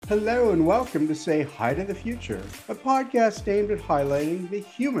Hello and welcome to Say Hi to the Future, a podcast aimed at highlighting the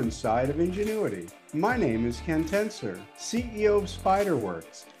human side of ingenuity. My name is Ken Tenser, CEO of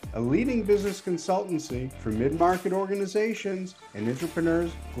Spiderworks, a leading business consultancy for mid-market organizations and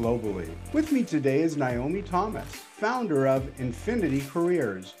entrepreneurs globally. With me today is Naomi Thomas, founder of Infinity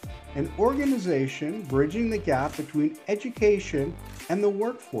Careers, an organization bridging the gap between education and the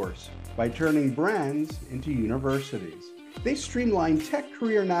workforce by turning brands into universities. They streamline tech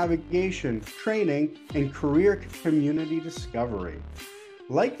career navigation, training, and career community discovery.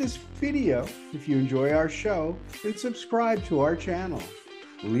 Like this video if you enjoy our show, and subscribe to our channel.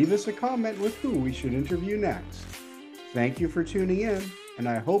 Leave us a comment with who we should interview next. Thank you for tuning in, and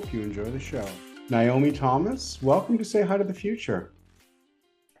I hope you enjoy the show. Naomi Thomas, welcome to Say Hi to the Future.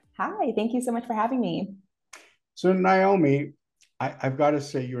 Hi, thank you so much for having me. So Naomi, I've got to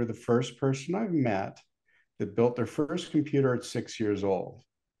say you're the first person I've met that built their first computer at 6 years old.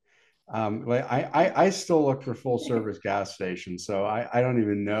 I still look for full service gas stations, so I don't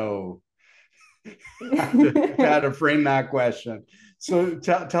even know how to frame that question. So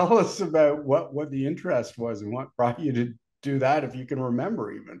tell us about what the interest was and what brought you to do that, if you can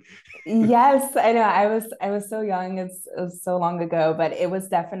remember even. Yes, I know. I was so young. It was so long ago, but it was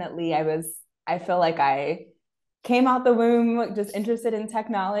definitely I feel like I came out the womb just interested in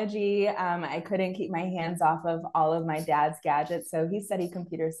technology. I couldn't keep my hands off of all of my dad's gadgets. So he studied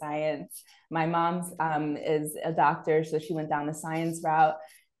computer science. My mom's is a doctor, so she went down the science route.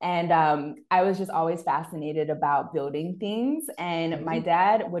 And I was just always fascinated about building things. And my Mhm.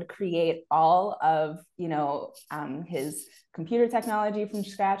 dad would create all of, his computer technology from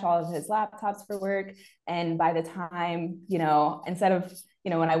scratch, all of his laptops for work. And by the time, instead of,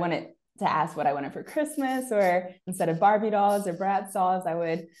 when I wanted to ask what I wanted for Christmas, or instead of Barbie dolls or Bratz dolls, I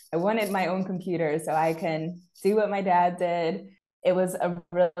wanted my own computer so I can do what my dad did. It was a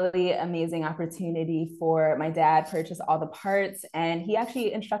really amazing opportunity for my dad purchase all the parts, and he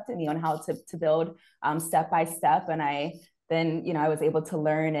actually instructed me on how to build step by step. And I was able to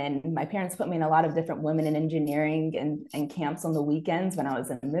learn, and my parents put me in a lot of different women in engineering and camps on the weekends when I was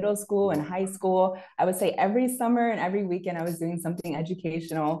in middle school and high school. I would say every summer and every weekend I was doing something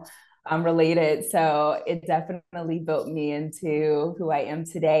educational related. So it definitely built me into who I am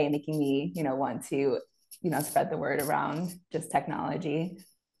today, making me, want to, spread the word around just technology.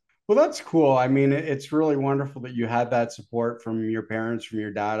 Well, that's cool. I mean, it's really wonderful that you had that support from your parents, from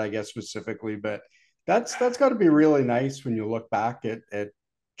your dad, I guess specifically, but that's got to be really nice when you look back at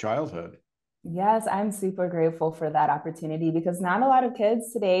childhood. Yes, I'm super grateful for that opportunity because not a lot of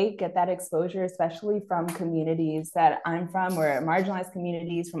kids today get that exposure, especially from communities that I'm from, or marginalized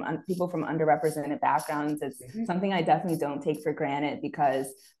communities, from people from underrepresented backgrounds. It's Mhm. something I definitely don't take for granted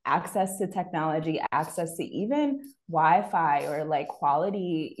because access to technology, access to even Wi-Fi or like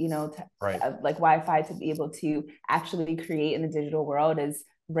quality, Right. like Wi-Fi to be able to actually create in the digital world is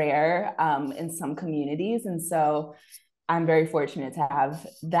rare in some communities. And so I'm very fortunate to have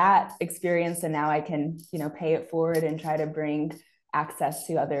that experience, and now I can, pay it forward and try to bring access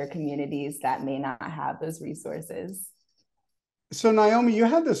to other communities that may not have those resources. So Naomi, you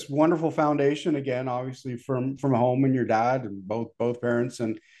had this wonderful foundation again, obviously from home and your dad and both parents.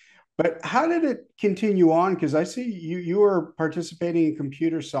 And but how did it continue on? Because I see you were participating in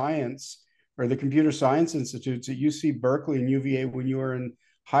computer science or the computer science institutes at UC Berkeley and UVA when you were in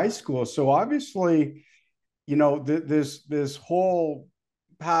high school. So obviously, this whole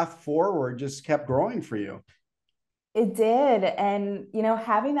path forward just kept growing for you. It did. And,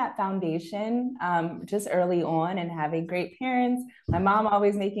 having that foundation just early on and having great parents, my mom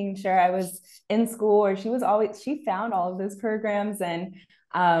always making sure I was in school, or she found all of those programs. And,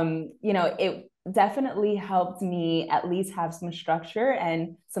 it definitely helped me at least have some structure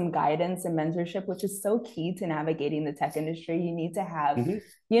and some guidance and mentorship, which is so key to navigating the tech industry. You need to have, Mhm.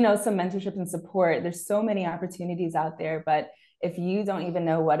 some mentorship and support. There's so many opportunities out there, but if you don't even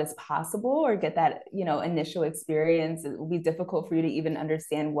know what is possible or get that initial experience, it will be difficult for you to even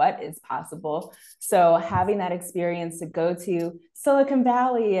understand what is possible. So having that experience to go to Silicon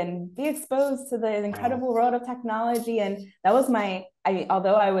Valley and be exposed to the Wow. incredible world of technology, and that was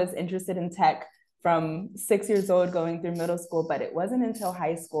although I was interested in tech from 6 years old going through middle school, but it wasn't until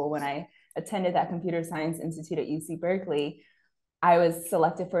high school when I attended that computer science institute at UC Berkeley. I was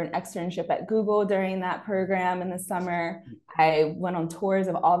selected for an externship at Google during that program in the summer. I went on tours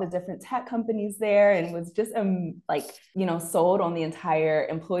of all the different tech companies there and was just sold on the entire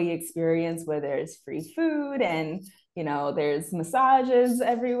employee experience, where there's free food and there's massages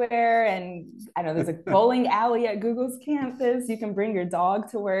everywhere. And I know there's a bowling alley at Google's campus. You can bring your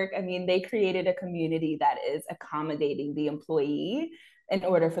dog to work. I mean, they created a community that is accommodating the employee in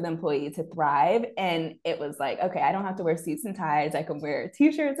order for the employee to thrive. And it was like, okay, I don't have to wear suits and ties. I can wear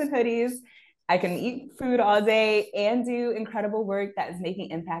t-shirts and hoodies. I can eat food all day and do incredible work that is making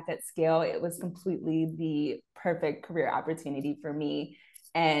impact at scale. It was completely the perfect career opportunity for me.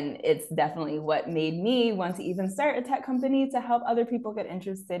 And it's definitely what made me want to even start a tech company to help other people get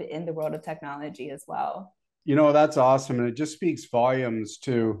interested in the world of technology as well. That's awesome. And it just speaks volumes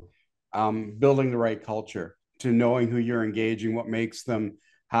to building the right culture, to knowing who you're engaging, what makes them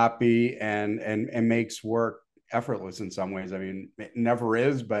happy and makes work effortless in some ways. I mean, it never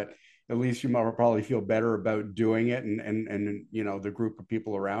is, but at least you might probably feel better about doing it and the group of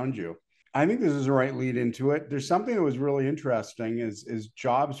people around you. I think this is the right lead into it. There's something that was really interesting is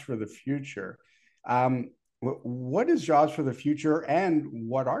jobs for the future. What is jobs for the future, and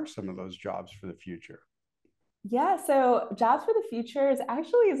what are some of those jobs for the future? Yeah, so Jobs for the Future is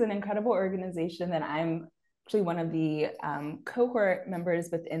an incredible organization that I'm actually one of the cohort members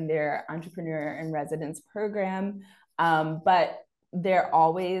within their entrepreneur in residence program. But they're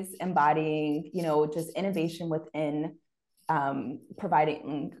always embodying, just innovation within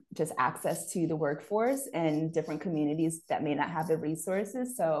providing just access to the workforce in different communities that may not have the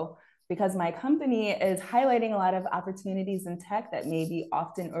resources. So because my company is highlighting a lot of opportunities in tech that may be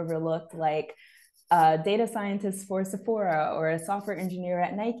often overlooked, like a data scientist for Sephora or a software engineer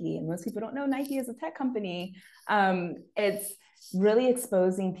at Nike. And most people don't know Nike is a tech company. It's really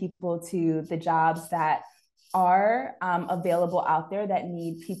exposing people to the jobs that are available out there that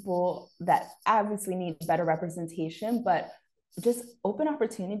need people that obviously need better representation, but just open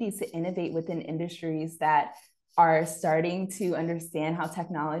opportunities to innovate within industries that are starting to understand how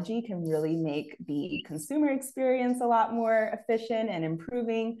technology can really make the consumer experience a lot more efficient and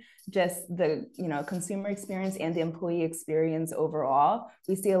improving just the consumer experience and the employee experience overall.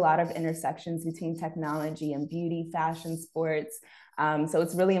 We see a lot of intersections between technology and beauty, fashion, sports. So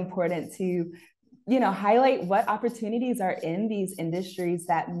it's really important to highlight what opportunities are in these industries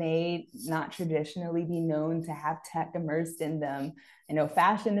that may not traditionally be known to have tech immersed in them. I know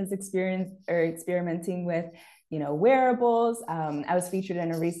fashion is experimenting with wearables. I was featured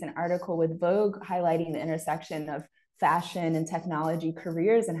in a recent article with Vogue highlighting the intersection of fashion and technology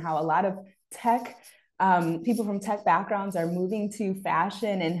careers and how a lot of tech people from tech backgrounds are moving to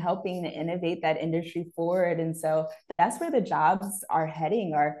fashion and helping to innovate that industry forward. And so that's where the jobs are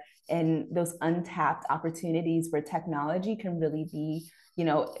heading, are in those untapped opportunities where technology can really be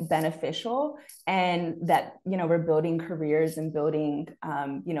beneficial, and that we're building careers and building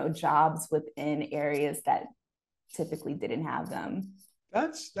jobs within areas that typically didn't have them.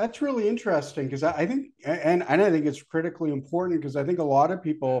 That's really interesting because I think and I think it's critically important because I think a lot of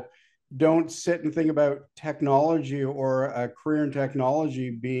people don't sit and think about technology or a career in technology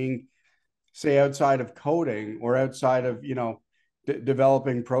being, say, outside of coding or outside of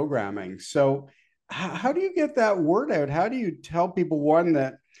developing programming. So how do you get that word out? How do you tell people, one,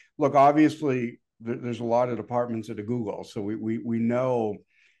 that look, obviously there's a lot of departments at Google, so we know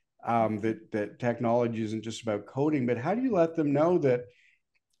that technology isn't just about coding, but how do you let them know that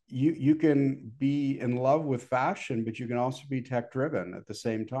you can be in love with fashion, but you can also be tech driven at the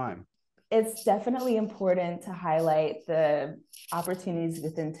same time? It's definitely important to highlight the opportunities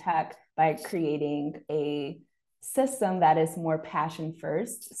within tech by creating a system that is more passion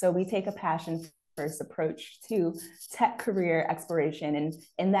first. So we take a passion first approach to tech career exploration, and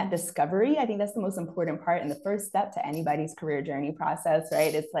in that discovery, I think that's the most important part and the first step to anybody's career journey process,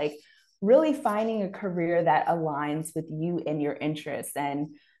 right? It's like really finding a career that aligns with you and your interests.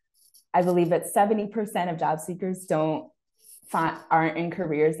 And I believe that 70% of job seekers aren't in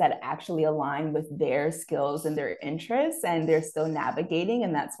careers that actually align with their skills and their interests, and they're still navigating.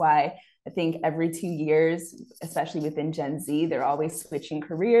 And that's why I think every 2 years, especially within Gen Z, they're always switching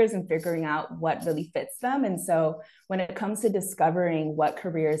careers and figuring out what really fits them. And so when it comes to discovering what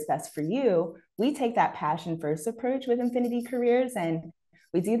career is best for you, we take that passion first approach with Infinity Careers. And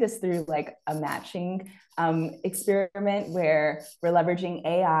we do this through like a matching experiment where we're leveraging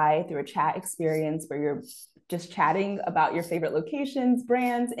AI through a chat experience where you're just chatting about your favorite locations,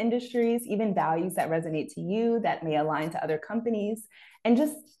 brands, industries, even values that resonate to you that may align to other companies, and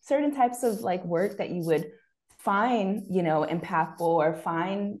just certain types of like work that you would find, impactful, or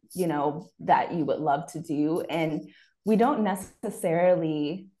find, that you would love to do. And we don't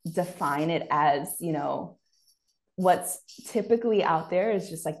necessarily define it as, what's typically out there is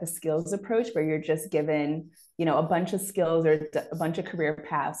just like the skills approach where you're just given a bunch of skills or a bunch of career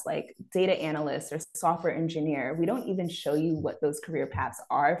paths like data analyst or software engineer. We don't even show you what those career paths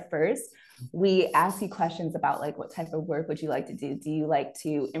are first. We ask you questions about like, what type of work would you like to do? Do you like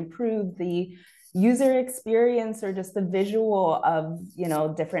to improve the user experience or just the visual of,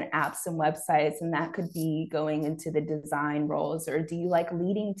 different apps and websites? And that could be going into the design roles. Or do you like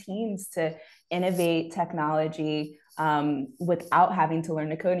leading teams to innovate technology without having to learn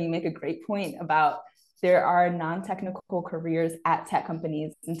to code? And you make a great point about there are non-technical careers at tech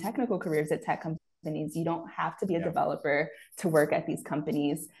companies and technical careers at tech companies. You don't have to be a developer to work at these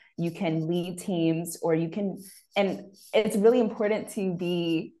companies. You can lead teams, or you can, and it's really important to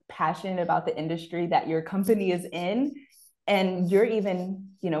be passionate about the industry that your company is in. And you're even,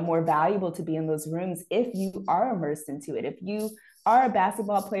 more valuable to be in those rooms if you are immersed into it. If you are a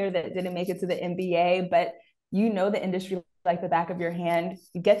basketball player that didn't make it to the NBA, but the industry like the back of your hand,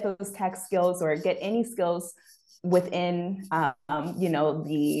 you get those tech skills or get any skills within,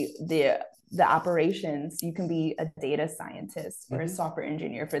 the operations. You can be a data scientist or a software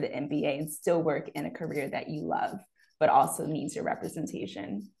engineer for the NBA and still work in a career that you love, but also needs your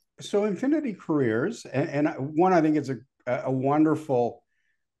representation. So Infinity Careers, and one, I think it's a wonderful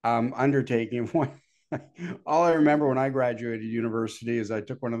undertaking. All I remember when I graduated university is I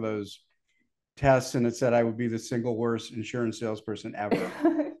took one of those tests and it said I would be the single worst insurance salesperson ever.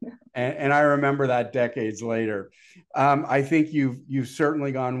 And I remember that decades later. I think you've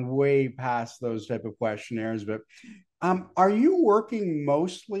certainly gone way past those type of questionnaires. But are you working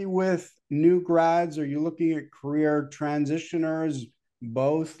mostly with new grads? Are you looking at career transitioners?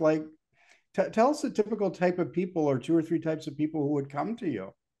 Both? Like, tell us the typical type of people, or two or three types of people who would come to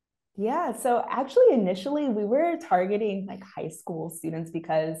you. Yeah, so actually, initially, we were targeting like high school students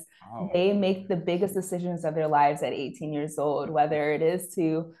because they make the biggest decisions of their lives at 18 years old, whether it is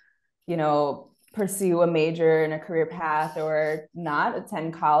to, pursue a major in a career path or not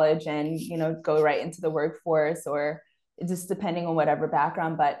attend college and, go right into the workforce, or just depending on whatever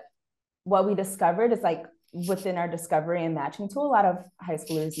background. But what we discovered is like within our discovery and matching tool, a lot of high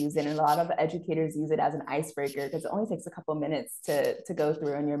schoolers use it and a lot of educators use it as an icebreaker because it only takes a couple of minutes to go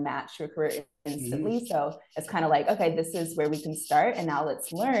through and you're matched your career instantly. Mm-hmm. So it's kind of like, okay, this is where we can start. And now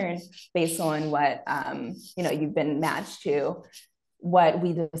let's learn based on what, you've been matched to. What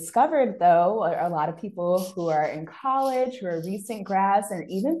we discovered, though, are a lot of people who are in college, who are recent grads, and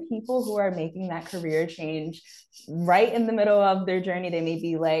even people who are making that career change right in the middle of their journey. They may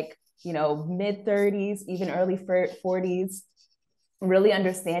be like, mid 30s, even early 40s, really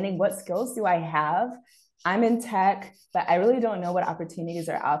understanding what skills do I have? I'm in tech, but I really don't know what opportunities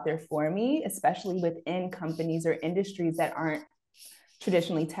are out there for me, especially within companies or industries that aren't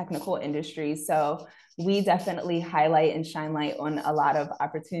traditionally technical industries. So we definitely highlight and shine light on a lot of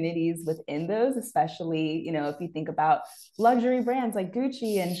opportunities within those, especially, if you think about luxury brands like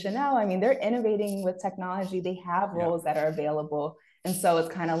Gucci and Chanel. I mean, they're innovating with technology. They have roles that are available. And so it's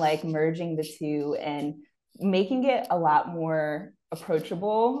kind of like merging the two and making it a lot more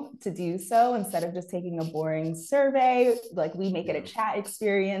approachable to do so. Instead of just taking a boring survey, like we make it a chat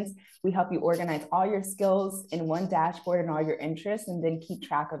experience. We help you organize all your skills in one dashboard and all your interests, and then keep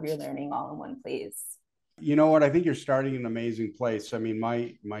track of your learning all in one place. You know what? I think you're starting an amazing place. I mean,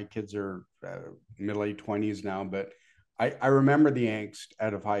 my kids are middle late 20s now, but I remember the angst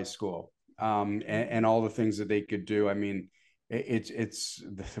out of high school, and all the things that they could do. I mean, it's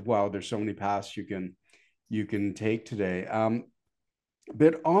wow. There's so many paths you can take today.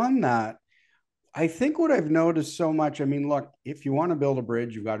 But on that, I think what I've noticed so much, I mean, look, if you want to build a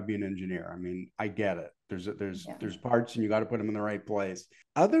bridge, you've got to be an engineer. I mean, I get it. There's parts and you got to put them in the right place.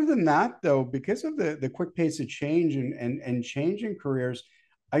 Other than that, though, because of the quick pace of change and changing careers,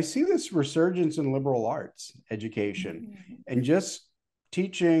 I see this resurgence in liberal arts education and just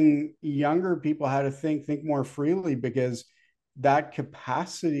teaching younger people how to think more freely, because that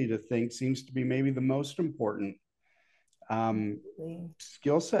capacity to think seems to be maybe the most important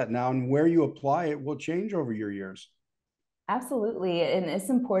skill set now, and where you apply it will change over your years. Absolutely. And it's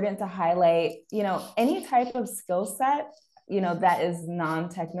important to highlight, any type of skill set, that is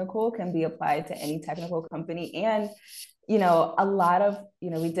non-technical can be applied to any technical company. And, a lot of,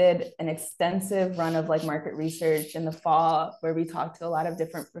 we did an extensive run of like market research in the fall where we talked to a lot of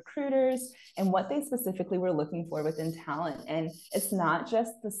different recruiters and what they specifically were looking for within talent. And it's not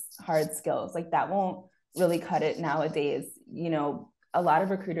just the hard skills, like that won't really cut it nowadays. A lot of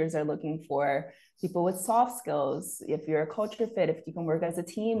recruiters are looking for people with soft skills, if you're a culture fit, if you can work as a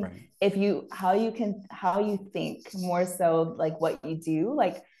team, right. If you how you think more so like what you do,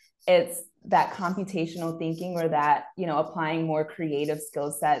 like it's that computational thinking, or that, applying more creative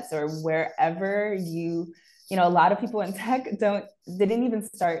skill sets, or wherever a lot of people in tech didn't even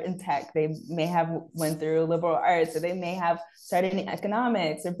start in tech. They may have went through liberal arts, or they may have started in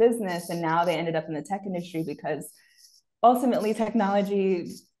economics or business, and now they ended up in the tech industry because ultimately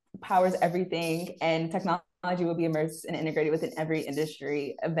technology powers everything, and technology will be immersed and integrated within every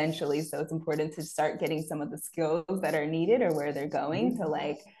industry eventually. So it's important to start getting some of the skills that are needed or where they're going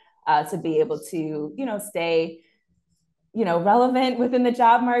to to be able to, stay, relevant within the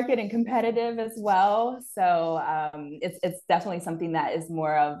job market and competitive as well. So it's definitely something that is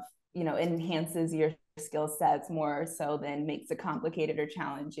more of, enhances your skill sets more so than makes it complicated or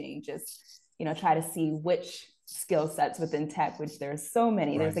challenging. Just, try to see which skill sets within tech, which there's so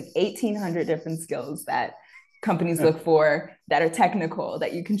many. There's Right. like 1,800 different skills that companies look for that are technical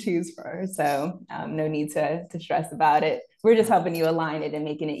that you can choose for. So no need to stress about it. We're just helping you align it and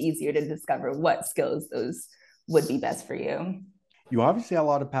making it easier to discover what skills those would be best for you. You obviously have a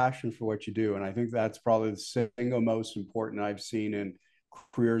lot of passion for what you do, and I think that's probably the single most important I've seen in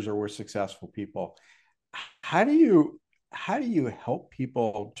careers or with successful people. How do you help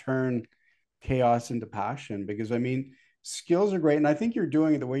people turn chaos into passion? Because I mean, skills are great, and I think you're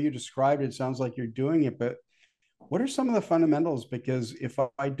doing it the way you described it. It sounds like you're doing it, but what are some of the fundamentals? Because if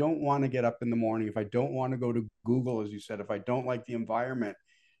I don't want to get up in the morning, if I don't want to go to Google, as you said, if I don't like the environment,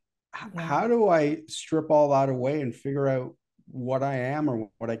 Yeah, how do I strip all that away and figure out what I am or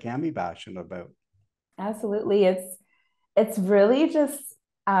what I can be passionate about? absolutely. It's really just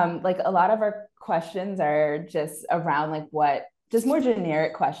like a lot of our questions are just around like what just more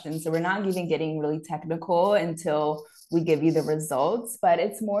generic questions. So we're not even getting really technical until we give you the results, but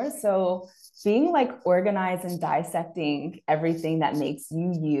it's more so being like organized and dissecting everything that makes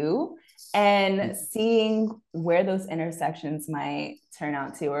you you and seeing where those intersections might turn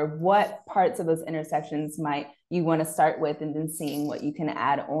out to, or what parts of those intersections might you want to start with, and then seeing what you can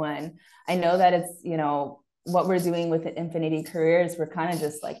add on. I know that it's, what we're doing with Infinity Careers, we're kind of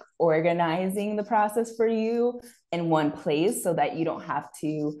just like organizing the process for you in one place so that you don't have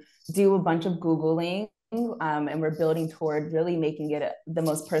to do a bunch of Googling. And we're building toward really making it the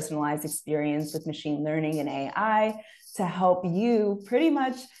most personalized experience with machine learning and AI to help you pretty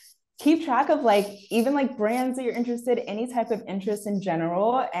much keep track of like even like brands that you're interested, any type of interest in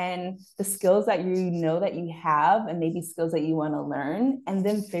general, and the skills that you know that you have, and maybe skills that you want to learn, and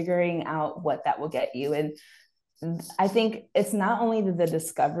then figuring out what that will get you. And I think it's not only the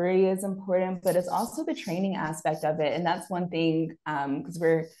discovery is important, but it's also the training aspect of it. And that's one thing, because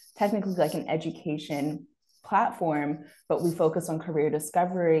we're technically like an education platform, but we focus on career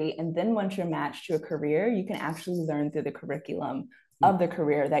discovery. And then once you're matched to a career, you can actually learn through the curriculum of the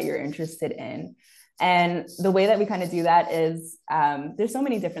career that you're interested in. And the way that we kind of do that is there's so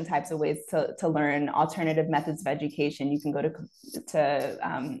many different types of ways to learn alternative methods of education. You can go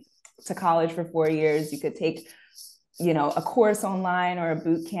to college for 4 years. You could take, a course online or a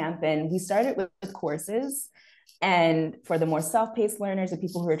boot camp. And we started with courses, and for the more self-paced learners, the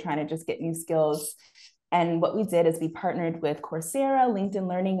people who are trying to just get new skills. And what we did is we partnered with Coursera, LinkedIn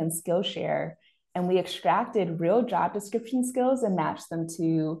Learning, and Skillshare, and we extracted real job description skills and matched them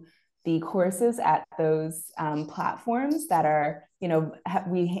to the courses at those platforms that are,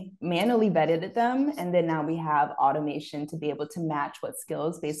 we manually vetted them, and then now we have automation to be able to match what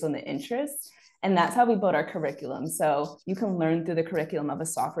skills based on the interests. And that's how we build our curriculum. So you can learn through the curriculum of a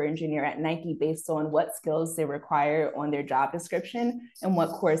software engineer at Nike based on what skills they require on their job description and what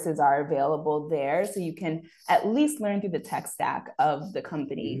courses are available there. So you can at least learn through the tech stack of the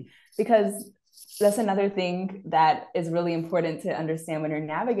company. Because that's another thing that is really important to understand when you're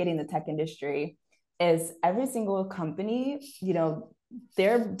navigating the tech industry is every single company,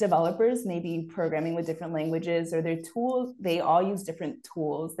 their developers may be programming with different languages, or their tools, they all use different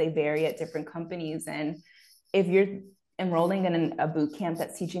tools. They vary at different companies. And if you're enrolling in a boot camp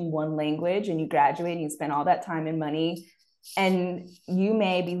that's teaching one language and you graduate and you spend all that time and money, and you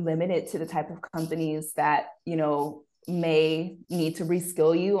may be limited to the type of companies that, may need to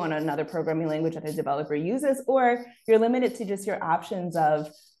reskill you on another programming language that a developer uses, or you're limited to just your options of,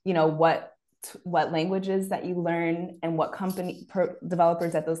 what languages that you learn and what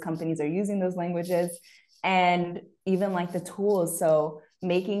developers at those companies are using those languages, and even like the tools. So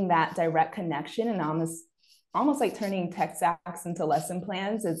making that direct connection and almost like turning tech stacks into lesson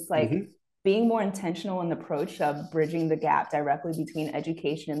plans. It's like Mm-hmm. being more intentional in the approach of bridging the gap directly between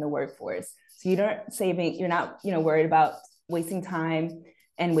education and the workforce. So you're not, worried about wasting time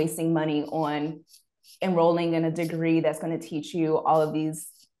and wasting money on enrolling in a degree that's going to teach you all of these,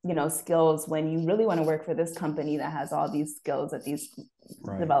 skills, when you really want to work for this company that has all these skills that these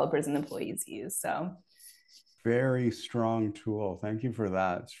Right. developers and employees use. So Very strong tool. Thank you for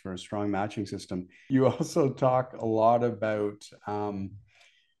that, for a strong matching system. You also talk a lot about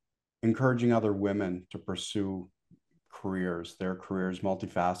encouraging other women to pursue their careers,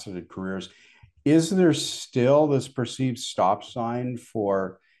 multifaceted careers. Is there still this perceived stop sign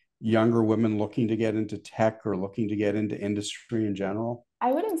for younger women looking to get into tech or looking to get into industry in general?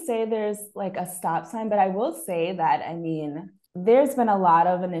 I wouldn't say there's like a stop sign, but I will say that, I mean, there's been a lot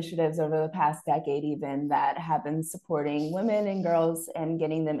of initiatives over the past decade, even that have been supporting women and girls and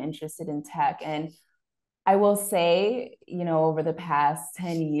getting them interested in tech. And I will say, you know, over the past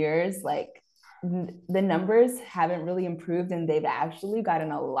 10 years, like the numbers haven't really improved and they've actually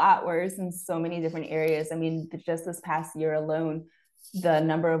gotten a lot worse in so many different areas. I mean, just this past year alone, the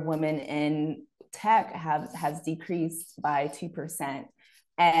number of women in tech has decreased by 2%.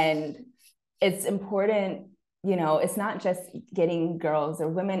 And it's important, you know, it's not just getting girls or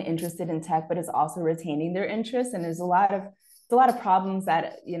women interested in tech, but it's also retaining their interest. And there's a lot of problems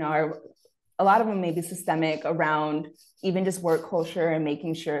that, you know, are a lot of them may be systemic around even just work culture and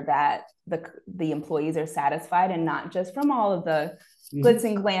making sure that the employees are satisfied and not just from all of the glitz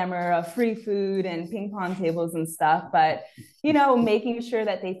and glamour of free food and ping pong tables and stuff, but you know, making sure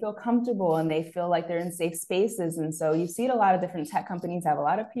that they feel comfortable and they feel like they're in safe spaces. And so you see it, a lot of different tech companies have a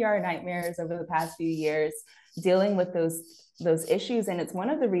lot of PR nightmares over the past few years dealing with those issues. And it's one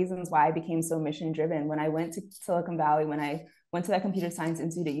of the reasons why I became so mission driven. When I went to Silicon Valley, when I went to that computer science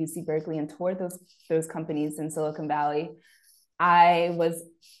institute at UC Berkeley and toured those companies in Silicon Valley, I was,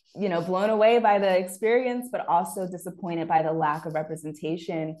 you know, blown away by the experience, but also disappointed by the lack of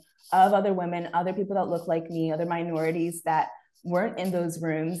representation of other women, other people that look like me, other minorities that weren't in those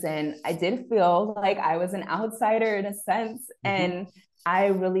rooms. And I did feel like I was an outsider in a sense. And I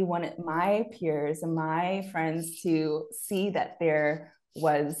really wanted my peers and my friends to see that there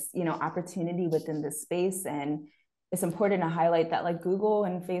was, you know, opportunity within this space. And it's important to highlight that, like Google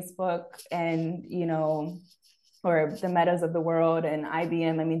and Facebook and, you know, or the Metas of the world and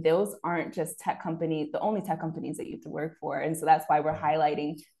IBM, I mean, those aren't just tech companies, the only tech companies that you have to work for. And so that's why we're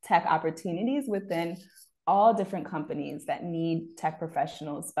highlighting tech opportunities within all different companies that need tech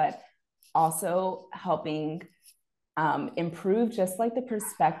professionals, but also helping improve just like the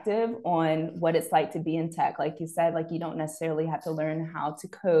perspective on what it's like to be in tech. Like you said, like you don't necessarily have to learn how to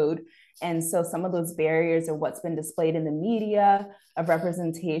code. And so some of those barriers or what's been displayed in the media of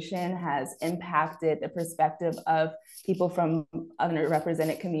representation has impacted the perspective of people from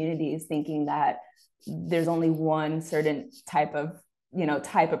underrepresented communities, thinking that there's only one certain type of, you know,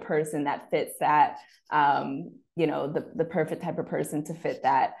 type of person that fits that, you know, the perfect type of person to fit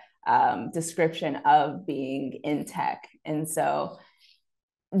that description of being in tech. And so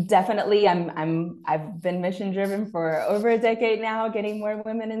definitely I've been mission driven for over a decade now, getting more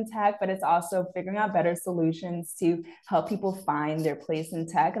women in tech, but it's also figuring out better solutions to help people find their place in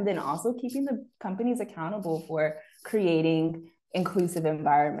tech, and then also keeping the companies accountable for creating inclusive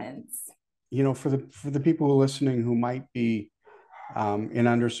environments. You know, for the people listening who might be in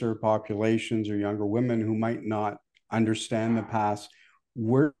underserved populations or younger women who might not understand the past,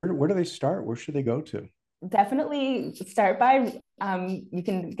 where do they start? Where should they go to? Definitely start by you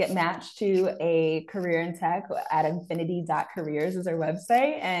can get matched to a career in tech at infinity.careers is our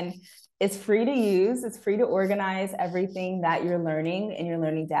website, and it's free to use. It's free to organize everything that you're learning in your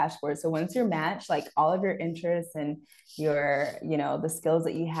learning dashboard. So once you're matched, like all of your interests and your, you know, the skills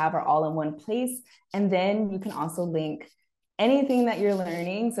that you have are all in one place. And then you can also link anything that you're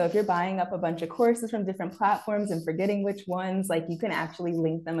learning. So if you're buying up a bunch of courses from different platforms and forgetting which ones, like you can actually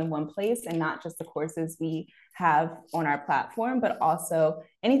link them in one place, and not just the courses we have on our platform, but also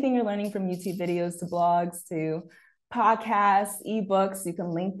anything you're learning from YouTube videos to blogs to podcasts, ebooks, you can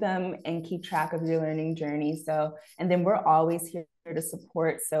link them and keep track of your learning journey. So, and then we're always here to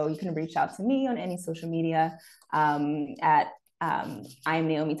support. So you can reach out to me on any social media at I'm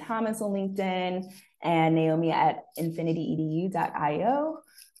Naomi Thomas on LinkedIn, and Naomi at infinity.edu.io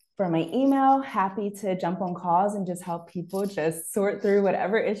for my email. Happy to jump on calls and just help people just sort through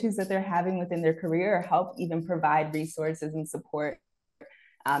whatever issues that they're having within their career, or help even provide resources and support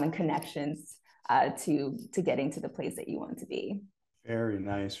and connections to getting to the place that you want to be. Very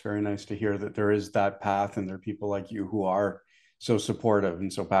nice. Very nice to hear that there is that path and there are people like you who are so supportive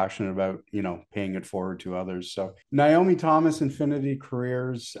and so passionate about, you know, paying it forward to others. So Naomi Thomas, Infinity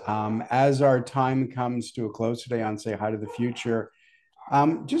Careers, as our time comes to a close today on Say Hi to the Future,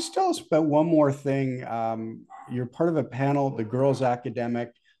 just tell us about one more thing. You're part of a panel, the Girls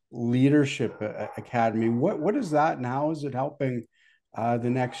Academic Leadership Academy. What is that, and how is it helping the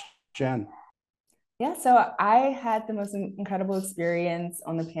next gen? Yeah, so I had the most incredible experience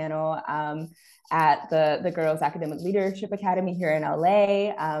on the panel at the Girls Academic Leadership Academy here in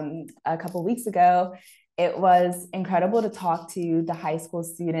LA a couple weeks ago. It was incredible to talk to the high school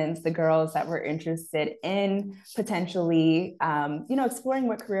students, the girls that were interested in potentially, you know, exploring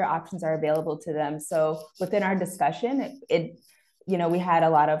what career options are available to them. So within our discussion, it we had a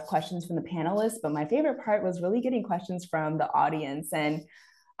lot of questions from the panelists, but my favorite part was really getting questions from the audience. And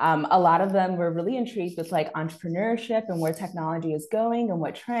a lot of them were really intrigued with like entrepreneurship and where technology is going and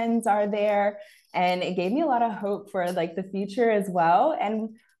what trends are there. And it gave me a lot of hope for like the future as well.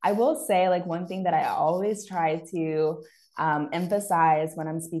 And I will say, like, one thing that I always try to emphasize when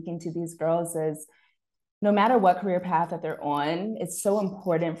I'm speaking to these girls is no matter what career path that they're on, it's so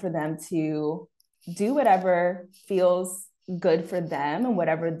important for them to do whatever feels good for them and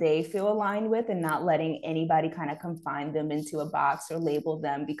whatever they feel aligned with, and not letting anybody kind of confine them into a box or label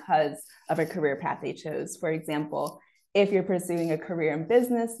them because of a career path they chose. For example, if you're pursuing a career in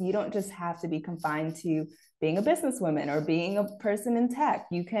business, you don't just have to be confined to being a businesswoman or being a person in tech.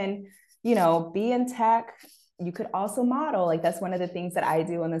 You can, be in tech. You could also model. Like, that's one of the things that I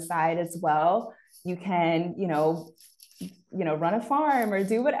do on the side as well. You can, run a farm or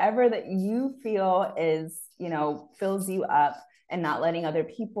do whatever that you feel is, fills you up, and not letting other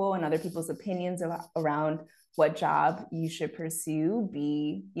people and other people's opinions around what job you should pursue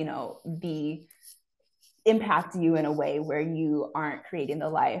be impact you in a way where you aren't creating the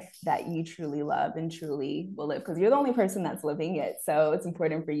life that you truly love and truly will live, because you're the only person that's living it. So it's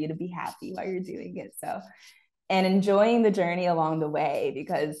important for you to be happy while you're doing it. So, and enjoying the journey along the way,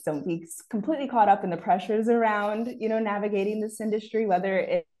 because don't be completely caught up in the pressures around, navigating this industry,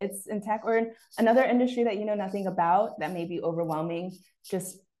 whether it's in tech or in another industry that you know nothing about that may be overwhelming.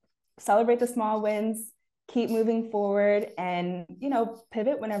 Just celebrate the small wins, keep moving forward, and,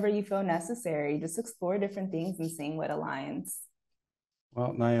 pivot whenever you feel necessary. Just explore different things and seeing what aligns.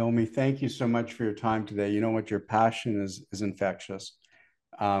 Well, Naomi, thank you so much for your time today. You know what? Your passion is infectious.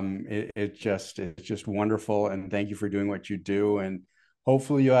 It's just wonderful, and thank you for doing what you do. And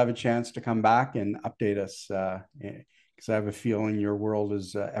hopefully, you'll have a chance to come back and update us, because I have a feeling your world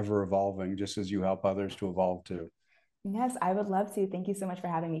is ever evolving, just as you help others to evolve too. Yes, I would love to. Thank you so much for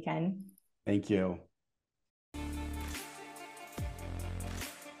having me, Ken. Thank you.